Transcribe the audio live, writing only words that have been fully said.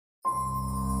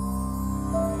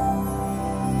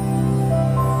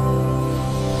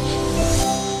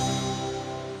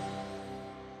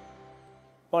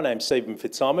My name's Stephen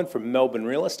Fitzsimon from Melbourne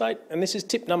Real Estate, and this is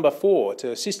tip number 4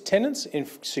 to assist tenants in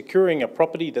securing a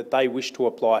property that they wish to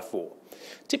apply for.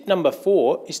 Tip number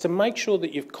 4 is to make sure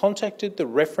that you've contacted the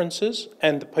references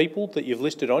and the people that you've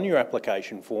listed on your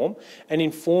application form and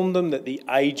informed them that the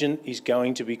agent is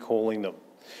going to be calling them.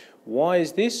 Why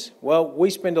is this? Well, we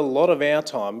spend a lot of our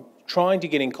time trying to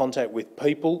get in contact with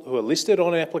people who are listed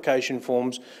on application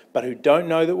forms but who don't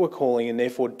know that we're calling and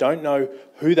therefore don't know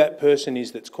who that person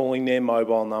is that's calling their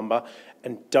mobile number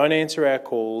and don't answer our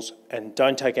calls and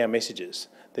don't take our messages.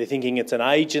 They're thinking it's an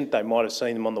agent, they might have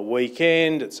seen them on the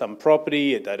weekend at some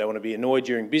property, they don't want to be annoyed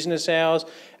during business hours.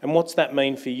 And what's that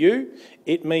mean for you?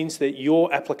 It means that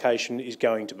your application is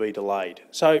going to be delayed.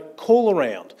 So call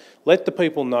around, let the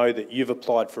people know that you've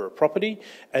applied for a property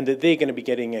and that they're going to be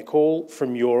getting a call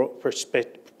from your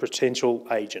potential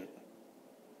agent.